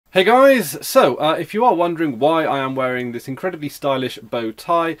Hey guys! So, if you are wondering why I am wearing this incredibly stylish bow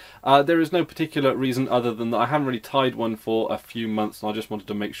tie, there is no particular reason other than that I haven't really tied one for a few months and I just wanted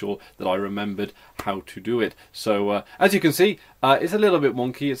to make sure that I remembered how to do it. So, as you can see, it's a little bit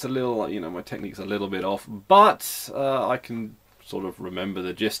wonky, it's a little, my technique's a little bit off, but I can sort of remember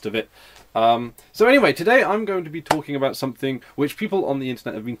the gist of it. So anyway, today I'm going to be talking about something which people on the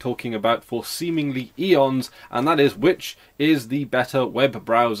internet have been talking about for seemingly eons, and that is which is the better web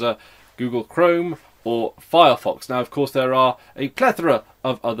browser, Google Chrome or Firefox. Now, of course, there are a plethora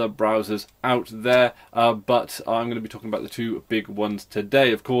of other browsers out there, but I'm going to be talking about the two big ones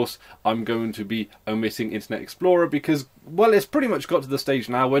today. Of course, I'm going to be omitting Internet Explorer because, well, it's pretty much got to the stage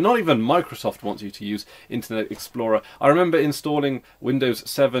now where not even Microsoft wants you to use Internet Explorer. I remember installing Windows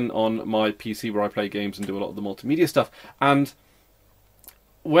 7 on my PC where I play games and do a lot of the multimedia stuff, and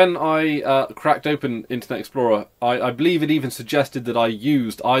when I cracked open Internet Explorer, I believe it even suggested that I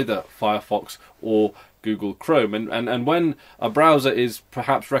used either Firefox or Google Chrome. And when a browser is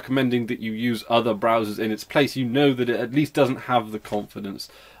perhaps recommending that you use other browsers in its place, you know that it at least doesn't have the confidence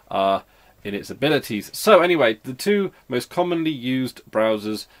in its abilities. So anyway, the two most commonly used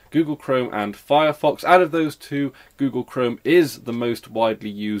browsers, Google Chrome and Firefox. Out of those two, Google Chrome is the most widely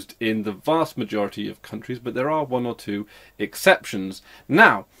used in the vast majority of countries, but there are one or two exceptions.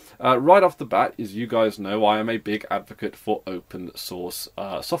 Now, right off the bat, as you guys know, I am a big advocate for open source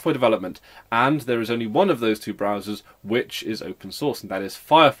software development, and there is only one of those two browsers which is open source, and that is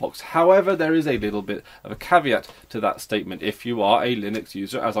Firefox. However, there is a little bit of a caveat to that statement. If you are a Linux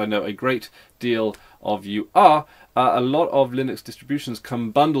user, as I know a great deal of you are, a lot of Linux distributions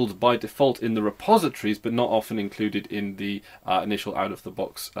come bundled by default in the repositories, but not often included in the initial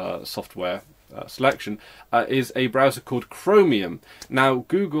out-of-the-box software selection, is a browser called Chromium. Now,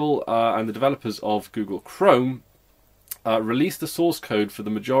 Google and the developers of Google Chrome released the source code for the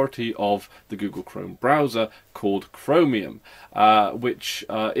majority of the Google Chrome browser called Chromium, which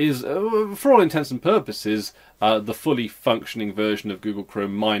is, for all intents and purposes, the fully functioning version of Google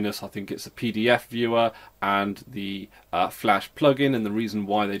Chrome minus, I think it's a PDF viewer and the Flash plugin, and the reason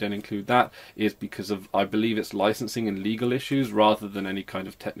why they don't include that is because of, I believe, it's licensing and legal issues rather than any kind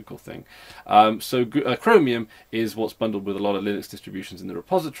of technical thing. So Chromium is what's bundled with a lot of Linux distributions in the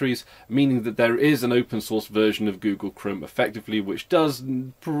repositories, meaning that there is an open source version of Google Chrome effectively, which does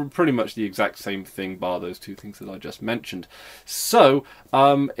pretty much the exact same thing, bar those two things that I just mentioned. So,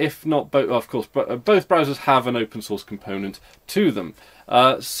 if not both, of course, both browsers have an open source component to them.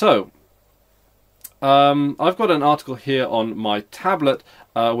 I've got an article here on my tablet,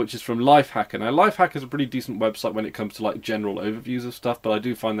 which is from Lifehacker. Now, Lifehacker is a pretty decent website when it comes to like general overviews of stuff, but I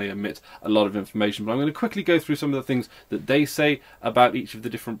do find they omit a lot of information. But I'm going to quickly go through some of the things that they say about each of the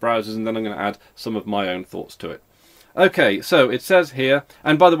different browsers, and then I'm going to add some of my own thoughts to it. Okay, so it says here,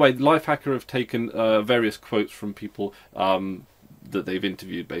 and by the way, Lifehacker have taken various quotes from people that they've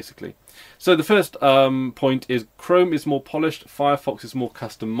interviewed, basically. So the first point is Chrome is more polished, Firefox is more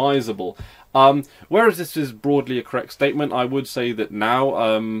customizable. Whereas this is broadly a correct statement, I would say that now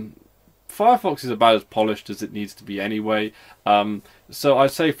Firefox is about as polished as it needs to be anyway. So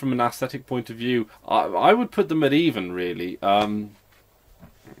I'd say from an aesthetic point of view, I would put them at even, really.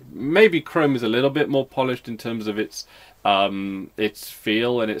 Maybe Chrome is a little bit more polished in terms of its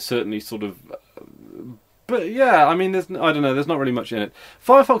feel, and it's certainly sort of. But yeah, I mean, I don't know, there's not really much in it.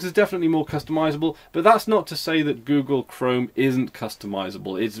 Firefox is definitely more customizable, but that's not to say that Google Chrome isn't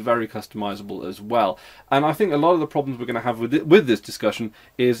customizable. It's very customizable as well. And I think a lot of the problems we're going to have with this discussion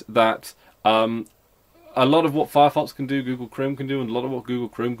is that a lot of what Firefox can do, Google Chrome can do, and a lot of what Google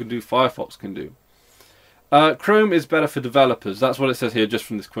Chrome can do, Firefox can do. Chrome is better for developers. That's what it says here, just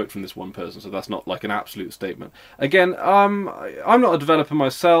from this quote from this one person, so that's not like an absolute statement. Again, I'm not a developer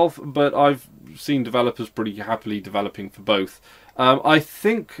myself, but I've seen developers pretty happily developing for both. I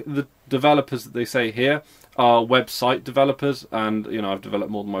think the developers that they say here are website developers, and I've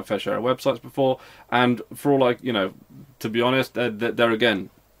developed more than my fair share of websites before, and for all to be honest, they're again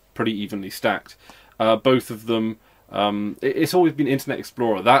pretty evenly stacked. Both of them. It's always been Internet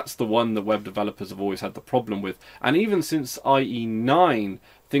Explorer. That's the one that web developers have always had the problem with. And even since IE 9,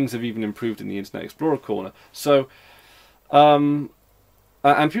 things have even improved in the Internet Explorer corner. So, and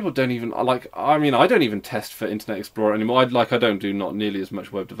people don't even, I don't even test for Internet Explorer anymore. I don't do not nearly as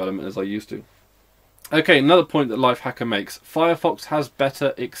much web development as I used to. Okay, another point that Lifehacker makes. Firefox has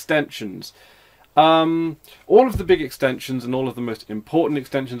better extensions. All of the big extensions and all of the most important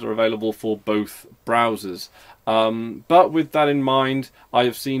extensions are available for both browsers. But with that in mind, I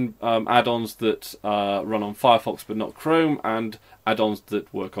have seen add-ons that run on Firefox but not Chrome, and add-ons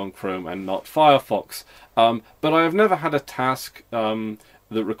that work on Chrome and not Firefox. But I have never had a task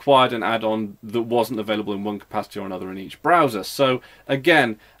that required an add-on that wasn't available in one capacity or another in each browser. So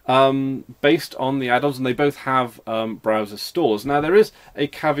again, based on the add-ons, and they both have browser stores. Now there is a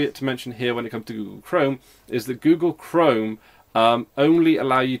caveat to mention here when it comes to Google Chrome, is that Google Chrome only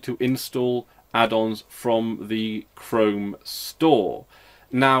allow you to install add-ons from the Chrome store.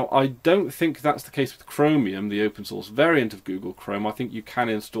 Now, I don't think that's the case with Chromium, the open source variant of Google Chrome. I think you can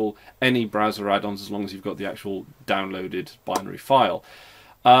install any browser add-ons as long as you've got the actual downloaded binary file.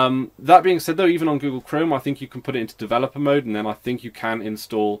 That being said, though, even on Google Chrome, I think you can put it into developer mode, and then I think you can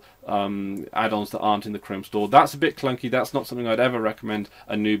install add-ons that aren't in the Chrome store. That's a bit clunky. That's not something I'd ever recommend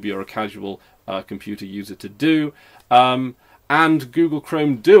a newbie or a casual computer user to do. And Google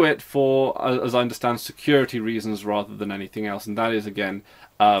Chrome do it for, as I understand, security reasons rather than anything else. And that is, again,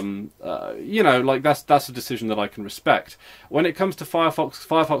 you know, like that's a decision that I can respect. When it comes to Firefox,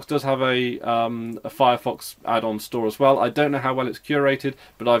 Firefox does have a Firefox add-on store as well. I don't know how well it's curated,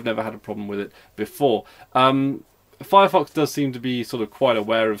 but I've never had a problem with it before. Firefox does seem to be sort of quite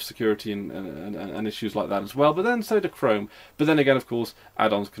aware of security and issues like that as well, but then so do Chrome. But then again, of course,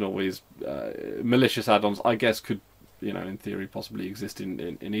 add-ons can always, malicious add-ons, I guess, could, you know, in theory, possibly exist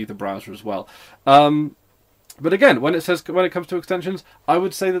in either browser as well. But again, when it comes to extensions, I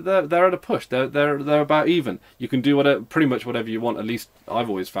would say that they're at a push. They're about even. You can do pretty much whatever you want. At least I've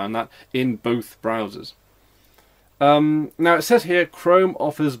always found that in both browsers. Now it says here Chrome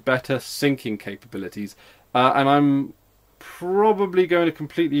offers better syncing capabilities, and I'm probably going to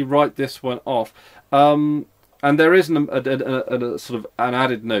completely write this one off. And there is a sort of an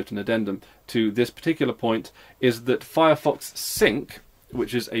added note, an addendum to this particular point, is that Firefox Sync,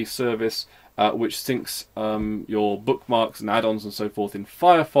 which is a service which syncs your bookmarks and add-ons and so forth in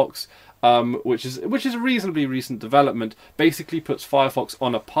Firefox, which is a reasonably recent development, basically puts Firefox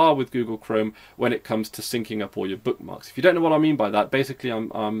on a par with Google Chrome when it comes to syncing up all your bookmarks. If you don't know what I mean by that, basically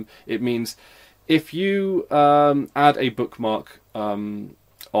it means if you add a bookmark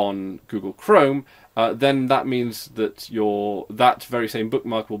on Google Chrome, then that means that that very same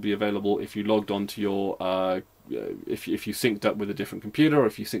bookmark will be available if you logged on to your if you synced up with a different computer, or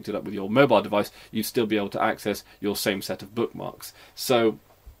if you synced it up with your mobile device, you'd still be able to access your same set of bookmarks. So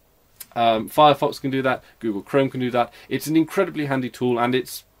Firefox can do that, Google Chrome can do that. It's an incredibly handy tool, and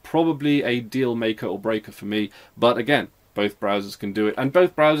it's probably a deal maker or breaker for me. But again, both browsers can do it, and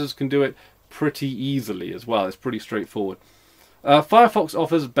both browsers can do it pretty easily as well. It's pretty straightforward. Firefox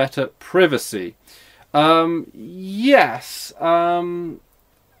offers better privacy. Yes.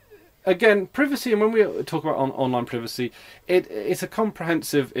 Again, privacy, and when we talk about online privacy, it's a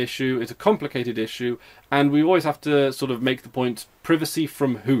comprehensive issue, it's a complicated issue, and we always have to sort of make the point, privacy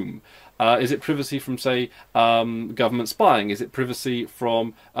from whom? Is it privacy from, say, government spying? Is it privacy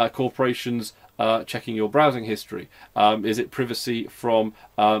from corporations checking your browsing history? Is it privacy from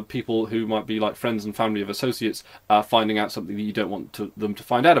people who might be like friends and family of associates finding out something that you don't want them to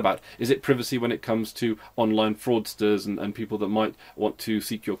find out about? Is it privacy when it comes to online fraudsters and people that might want to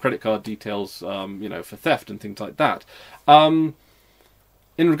seek your credit card details, you know, for theft and things like that? In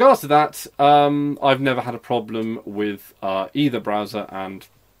regards to that, I've never had a problem with either browser, and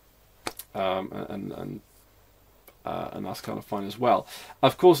that's kind of fine as well.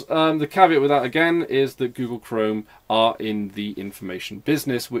 Of course, the caveat with that again is that Google Chrome are in the information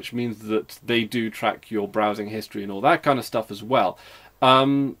business, which means that they do track your browsing history and all that kind of stuff as well.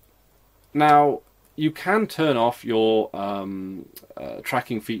 Now, you can turn off your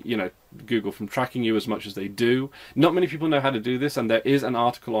tracking feed, you know, Google from tracking you as much as they do. Not many people know how to do this, and there is an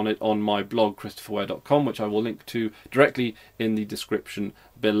article on it on my blog, ChristopherWare.com, which I will link to directly in the description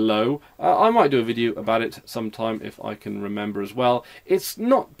below. I might do a video about it sometime if I can remember as well. It's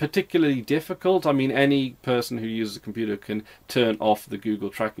not particularly difficult. I mean, any person who uses a computer can turn off the Google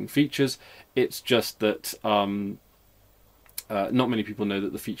tracking features. It's just that not many people know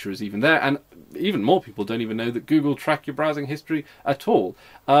that the feature is even there, and even more people don't even know that Google track your browsing history at all.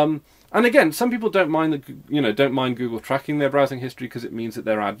 And again, some people don't mind Google tracking their browsing history because it means that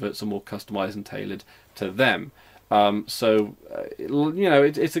their adverts are more customized and tailored to them. So you know,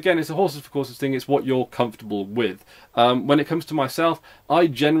 it's a horses for courses thing. It's what you're comfortable with. When it comes to myself, I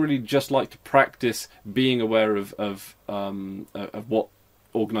generally just like to practice being aware of what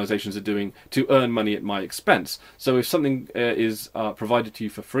organizations are doing to earn money at my expense. So if something is provided to you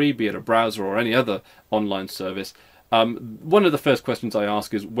for free, be it a browser or any other online service, one of the first questions I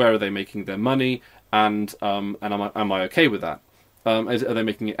ask is, where are they making their money, and am I okay with that? Are they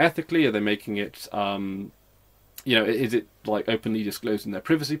making it ethically? Are they making it, you know, is it like openly disclosed in their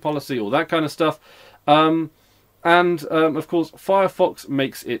privacy policy, all that kind of stuff? And of course, Firefox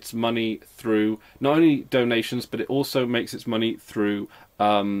makes its money through not only donations, but it also makes its money through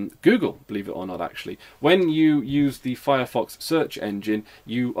Google, believe it or not, actually. When you use the Firefox search engine,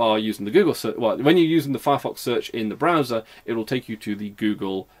 you are using the Google search. Well, when you're using the Firefox search in the browser, it will take you to the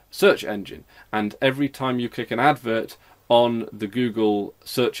Google search engine. And every time you click an advert on the Google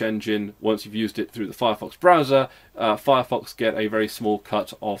search engine, once you've used it through the Firefox browser, Firefox get a very small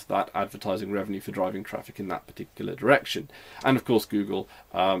cut of that advertising revenue for driving traffic in that particular direction. And of course, Google,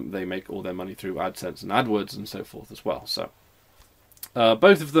 they make all their money through AdSense and AdWords and so forth as well. So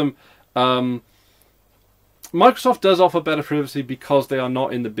both of them, Microsoft does offer better privacy because they are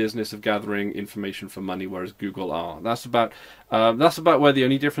not in the business of gathering information for money, whereas Google are. That's about where the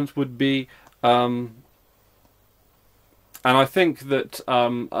only difference would be. And I think that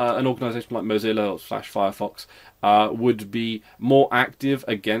an organisation like Mozilla / Firefox would be more active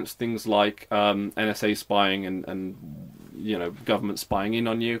against things like NSA spying and government spying in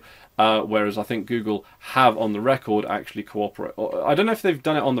on you, whereas I think Google have on the record actually cooperate. I don't know if they've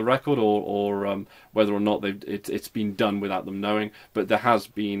done it on the record or whether or not it's been done without them knowing, but there has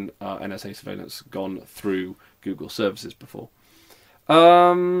been NSA surveillance gone through Google services before.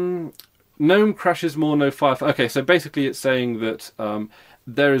 GNOME crashes more, no Firefox. Okay, so basically it's saying that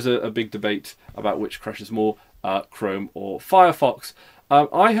there is a big debate about which crashes more, Chrome or Firefox.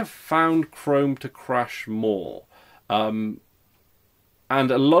 I have found Chrome to crash more. And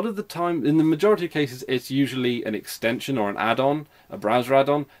a lot of the time, in the majority of cases, it's usually an extension or an add-on, a browser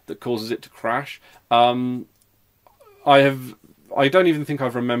add-on, that causes it to crash. I don't even think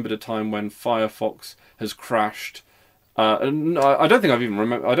I've remembered a time when Firefox has crashed. I don't think I've even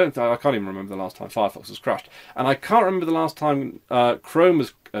remember. I can't even remember the last time Firefox has crashed, and I can't remember the last time Chrome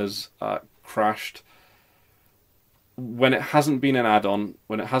has crashed when it hasn't been an add-on,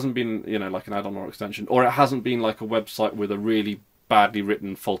 when it hasn't been like an add-on or extension, or it hasn't been like a website with a really badly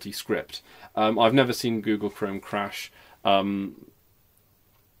written faulty script. I've never seen Google Chrome crash as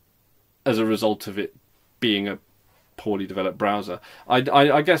a result of it being a poorly developed browser.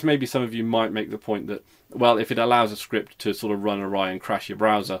 I guess maybe some of you might make the point that, well, if it allows a script to sort of run awry and crash your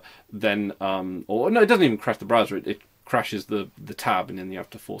browser, then or no, it doesn't even crash the browser, it crashes the tab, and then you have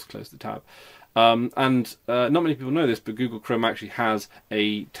to force close the tab. And not many people know this, but Google Chrome actually has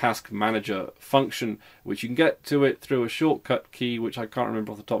a task manager function, which you can get to it through a shortcut key, which I can't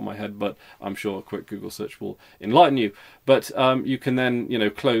remember off the top of my head, but I'm sure a quick Google search will enlighten you. But you can then,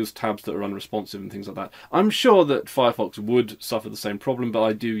 close tabs that are unresponsive and things like that. I'm sure that Firefox would suffer the same problem, but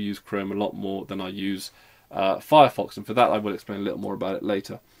I do use Chrome a lot more than I use Firefox, and for that I will explain a little more about it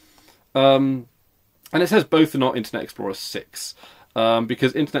later. And it says both are not Internet Explorer 6.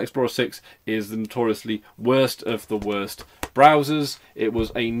 Because Internet Explorer 6 is the notoriously worst of the worst browsers. It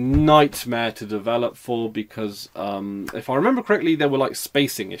was a nightmare to develop for because, if I remember correctly, there were like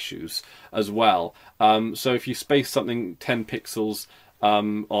spacing issues as well. So if you space something 10 pixels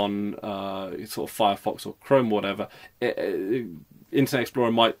on sort of Firefox or Chrome or whatever, Internet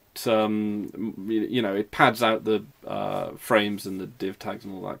Explorer might, it pads out the frames and the div tags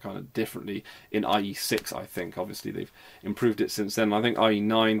and all that kind of differently in IE 6, I think. Obviously, they've improved it since then. I think IE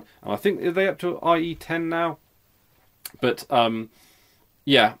 9, and I think, are they up to IE 10 now? But, Internet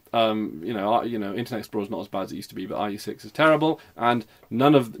Explorer is not as bad as it used to be, but IE 6 is terrible, and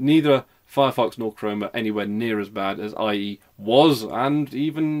neither Firefox nor Chrome are anywhere near as bad as IE was, and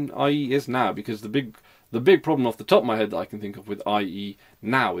even IE is now, because the big problem off the top of my head that I can think of with IE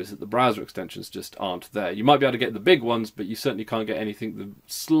now is that the browser extensions just aren't there. You might be able to get the big ones, but you certainly can't get anything the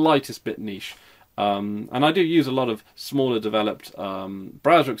slightest bit niche. And I do use a lot of smaller developed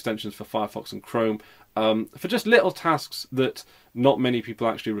browser extensions for Firefox and Chrome for just little tasks that not many people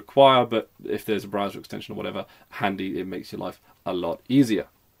actually require, but if there's a browser extension or whatever handy, it makes your life a lot easier.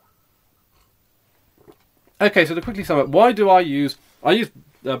 Okay, so to quickly sum up, why do I use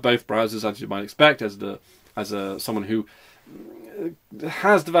both browsers, as you might expect, as someone who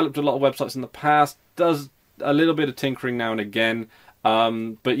has developed a lot of websites in the past, does a little bit of tinkering now and again.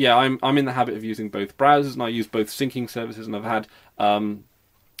 But yeah, I'm in the habit of using both browsers, and I use both syncing services, and I've had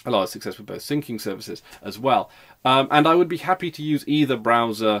a lot of success with both syncing services as well. And I would be happy to use either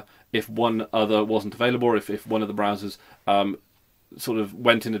browser if one other wasn't available, or if one of the browsers sort of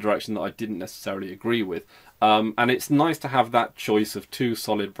went in a direction that I didn't necessarily agree with. And it's nice to have that choice of two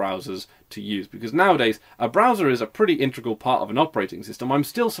solid browsers to use, because nowadays a browser is a pretty integral part of an operating system. I'm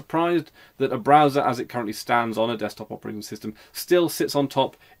still surprised that a browser as it currently stands on a desktop operating system still sits on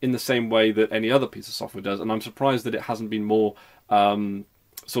top in the same way that any other piece of software does, and I'm surprised that it hasn't been more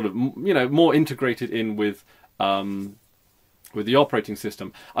more integrated in with with the operating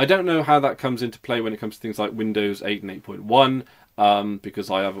system. I don't know how that comes into play when it comes to things like Windows 8 and 8.1,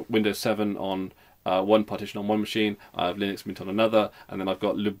 because I have Windows 7 on one partition on one machine, I have Linux Mint on another, and then I've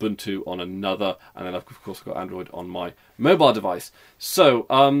got Ubuntu on another, and then I've of course got Android on my mobile device. So,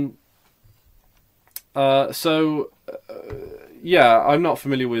 yeah, I'm not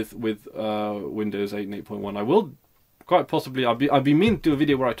familiar with Windows 8 and 8.1. I will quite possibly. I'd be meaning to do a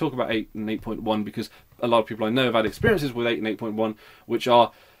video where I talk about 8 and 8.1 because a lot of people I know have had experiences with 8 and 8.1 which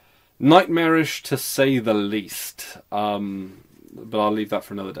are nightmarish to say the least. But I'll leave that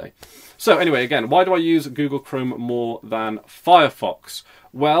for another day. So anyway, again, why do I use Google Chrome more than Firefox?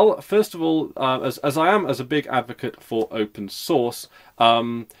 Well, first of all, as I am as a big advocate for open source,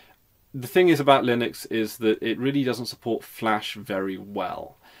 the thing is about Linux is that it really doesn't support Flash very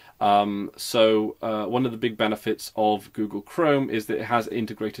well. So one of the big benefits of Google Chrome is that it has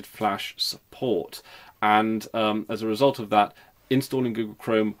integrated Flash support. And as a result of that, installing Google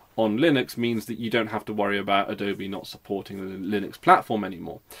Chrome on Linux means that you don't have to worry about Adobe not supporting the Linux platform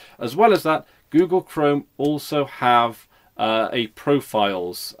anymore. As well as that, Google Chrome also have a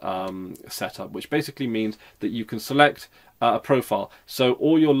profiles setup, which basically means that you can select a profile. So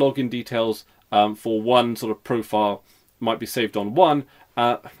all your login details for one sort of profile might be saved on one.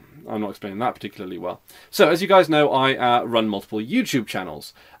 I'm not explaining that particularly well. So as you guys know, I run multiple YouTube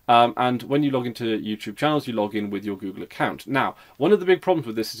channels. And when you log into YouTube channels, you log in with your Google account. Now, one of the big problems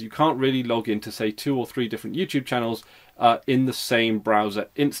with this is you can't really log into, say, 2 or 3 different YouTube channels in the same browser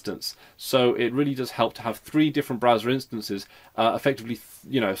instance. So it really does help to have 3 different browser instances, effectively,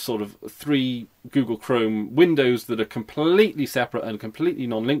 sort of 3 Google Chrome windows that are completely separate and completely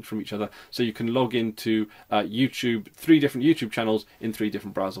non-linked from each other. So you can log into YouTube, 3 different YouTube channels in 3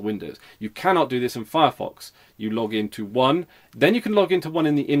 different browser windows. You cannot do this in Firefox. You log into one, then you can log into one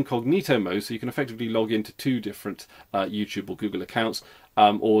in the incognito mode, so you can effectively log into 2 different YouTube or Google accounts,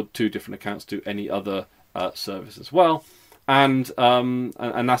 or 2 different accounts to any other service as well, and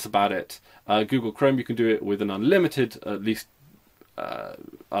that's about it. Google Chrome, you can do it with an unlimited, at least a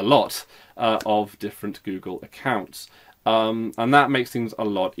lot of different Google accounts. And that makes things a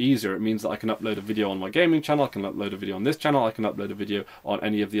lot easier. It means that I can upload a video on my gaming channel, I can upload a video on this channel, I can upload a video on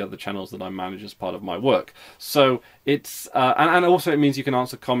any of the other channels that I manage as part of my work. So it's, and also it means you can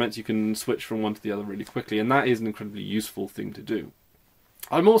answer comments, you can switch from one to the other really quickly, and that is an incredibly useful thing to do.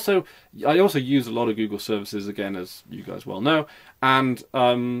 I also use a lot of Google services, again, as you guys well know, and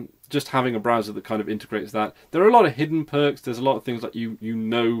just having a browser that kind of integrates that. There are a lot of hidden perks. There's a lot of things like you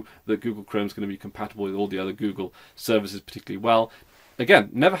know that Google Chrome is going to be compatible with all the other Google services particularly well.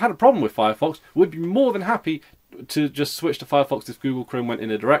 Again, never had a problem with Firefox. Would be more than happy to just switch to Firefox if Google Chrome went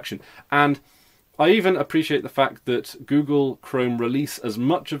in a direction. And I even appreciate the fact that Google Chrome release as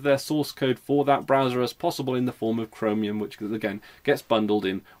much of their source code for that browser as possible in the form of Chromium, which again gets bundled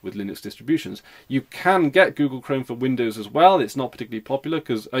in with Linux distributions. You can get Google Chrome for Windows as well. It's not particularly popular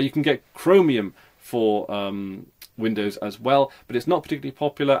because you can get Chromium for Windows as well, but it's not particularly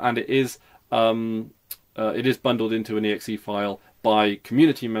popular, and it is bundled into an exe file by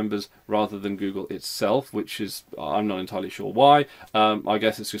community members rather than Google itself, which is, I'm not entirely sure why. I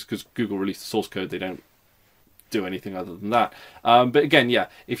guess it's just because Google released the source code, they don't do anything other than that. But again, yeah,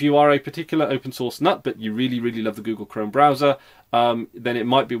 if you are a particular open source nut, but you really, really love the Google Chrome browser, then it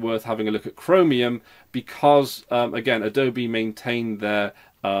might be worth having a look at Chromium because, again, Adobe maintain their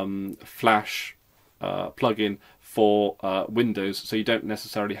Flash plugin for Windows, so you don't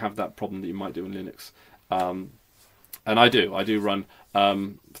necessarily have that problem that you might do in Linux. And I do run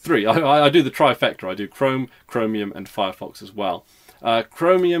 3. I do the trifecta. I do Chrome, Chromium, and Firefox as well.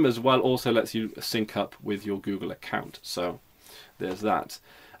 Chromium as well also lets you sync up with your Google account. So there's that.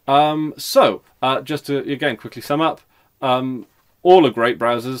 Just to, again, quickly sum up, all are great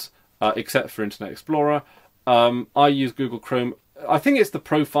browsers except for Internet Explorer. I use Google Chrome. I think it's the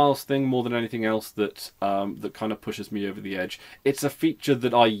profiles thing more than anything else that that kind of pushes me over the edge. It's a feature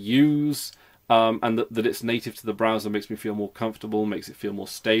that I use, and that it's native to the browser makes me feel more comfortable, makes it feel more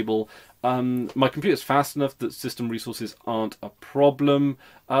stable. My computer's fast enough that system resources aren't a problem.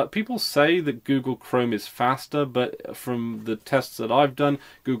 People say that Google Chrome is faster, but from the tests that I've done,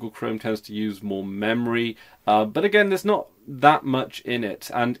 Google Chrome tends to use more memory. But again, there's not that much in it.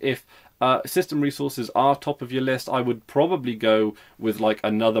 And if system resources are top of your list, I would probably go with like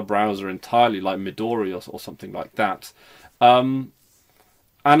another browser entirely, like Midori or something like that.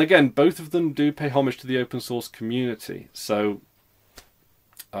 And again, both of them do pay homage to the open source community. So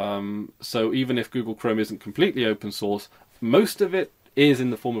even if Google Chrome isn't completely open source, most of it is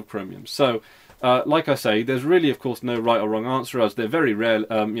in the form of Chromium. So like I say, there's really, of course, no right or wrong answer, as there very rare,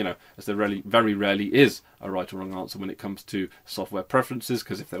 as there very rarely is a right or wrong answer when it comes to software preferences.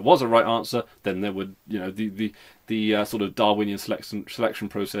 Because if there was a right answer, then there would, the sort of Darwinian selection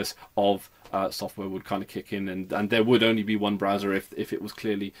process of software would kind of kick in, and there would only be one browser if it was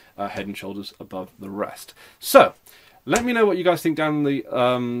clearly head and shoulders above the rest. So, let me know what you guys think down in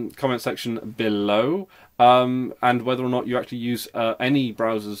the comment section below, and whether or not you actually use any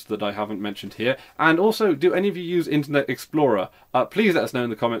browsers that I haven't mentioned here. And also, do any of you use Internet Explorer? Please let us know in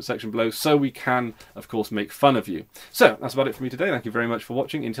the comment section below so we can, of course, make fun of you. So, that's about it for me today. Thank you very much for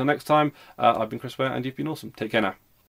watching. Until next time, I've been C.Were and you've been awesome. Take care now.